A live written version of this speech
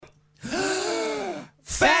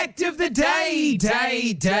the day.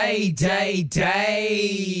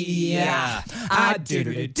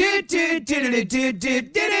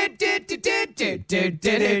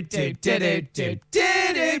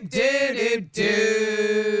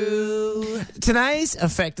 Today's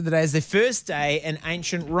fact of the day is the first day in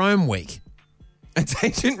Ancient Rome Week. It's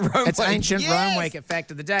Ancient Rome It's Week. Ancient Yes! Rome Week at Fact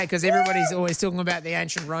of the Day because everybody's always talking about the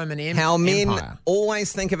ancient Roman Empire. How men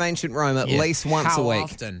always think of Ancient Rome at least once a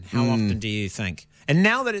week. How often do you think? And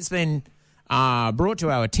now that it's been brought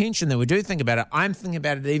to our attention that we do think about it, I'm thinking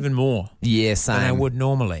about it even more Yeah, same. than I would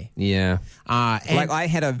normally. Yeah. And Like I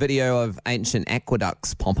had a video of ancient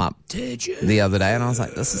aqueducts pop up did you? the other day and I was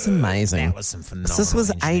like, this is amazing. That was some phenomenal This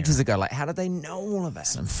was engineering. ages ago. Like, how did they know all of that?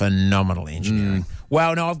 Some phenomenal engineering.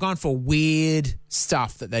 Well, no, I've gone for weird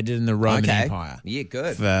stuff that they did in the Roman Empire. Yeah,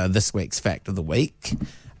 good. For this week's Fact of the Week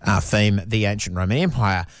theme, the ancient Roman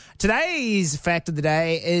Empire. Today's Fact of the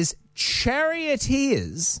Day is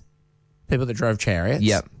charioteers, people that drove chariots,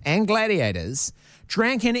 and gladiators,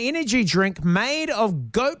 drank an energy drink made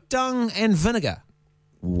of goat dung and vinegar.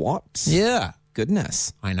 What? Yeah.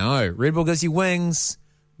 Goodness. I know. Red Bull gives you wings.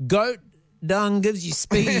 Goat dung gives you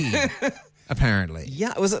speed, apparently.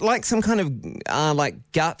 Yeah, was it like some kind of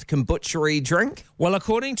like gut kombucha drink? Well,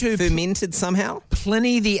 according to Fermented somehow?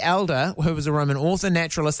 Pliny the Elder, who was a Roman author,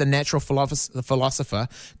 naturalist, and natural philosopher,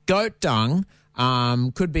 goat dung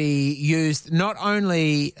could be used not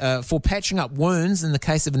only for patching up wounds in the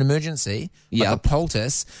case of an emergency, like a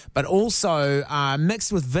poultice, but also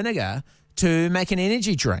mixed with vinegar to make an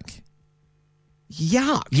energy drink.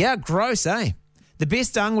 Yuck. Yeah, gross, eh? The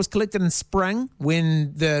best dung was collected in spring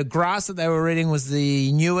when the grass that they were eating was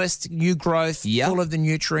the new growth, full of the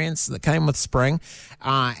nutrients that came with spring,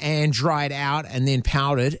 and dried out and then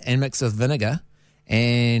powdered and mixed with vinegar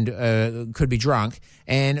and could be drunk.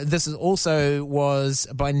 And this is also was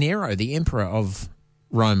by Nero, the emperor of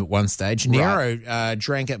Rome at one stage. Nero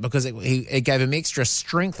drank it because it gave him extra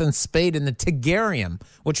strength and speed in the Tigarium,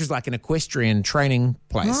 which was like an equestrian training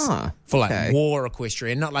place for like war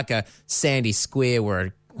equestrian, not like a sandy square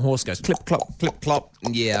where a horse goes clip, clop, clip, clop.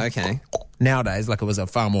 Yeah, okay. Nowadays, like it was a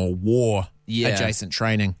far more war adjacent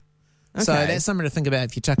training. Okay. So that's something to think about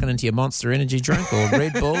if you're tucking into your Monster Energy drink or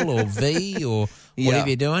Red Bull or V or whatever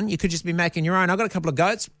you're doing. You could just be making your own. I've got a couple of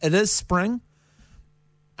goats. It is spring.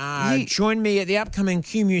 Join me at the upcoming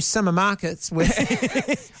QMU summer markets where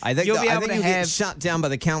I think you'll be able to you'll have get shut down by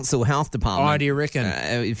the council health department. Oh, do you reckon?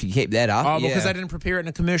 If you keep that up. Oh, because I didn't prepare it in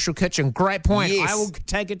a commercial kitchen. Great point. Yes. I will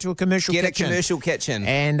take it to a commercial kitchen. Get a commercial kitchen.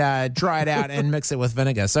 And dry it out and mix it with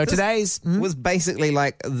vinegar. So today's was basically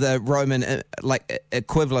like the Roman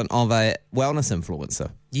equivalent of a wellness influencer.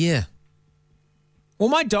 Yeah. Well,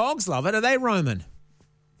 my dogs love it. Are they Roman?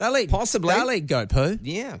 They'll eat Possibly. They'll eat goat poo.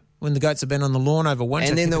 Yeah. When the goats have been on the lawn over winter.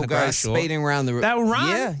 And then they'll keeping go the grass short. speeding around the... They'll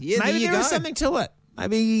run. Yeah, Maybe there is something to it.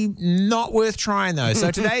 Maybe not worth trying, though.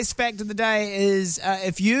 So today's fact of the day is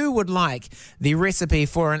if you would like the recipe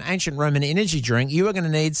for an ancient Roman energy drink, you are going to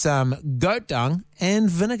need some goat dung and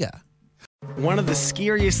vinegar. One of the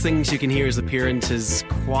scariest things you can hear as a parent is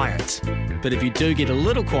quiet. But if you do get a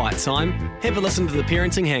little quiet time, have a listen to The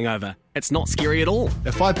Parenting Hangover. It's not scary at all.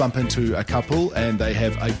 If I bump into a couple and they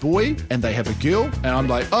have a boy and they have a girl, and I'm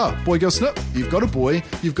like, oh, boy, girl, snip. You've got a boy,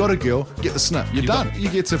 you've got a girl, get the snip. You're done. You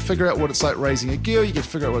get to figure out what it's like raising a girl, you get to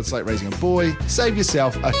figure out what it's like raising a boy, save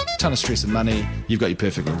yourself a ton of stress and money, you've got your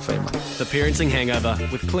perfect little family. The Parenting Hangover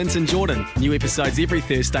with Clinton Jordan. New episodes every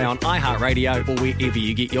Thursday on iHeartRadio or wherever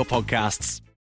you get your podcasts.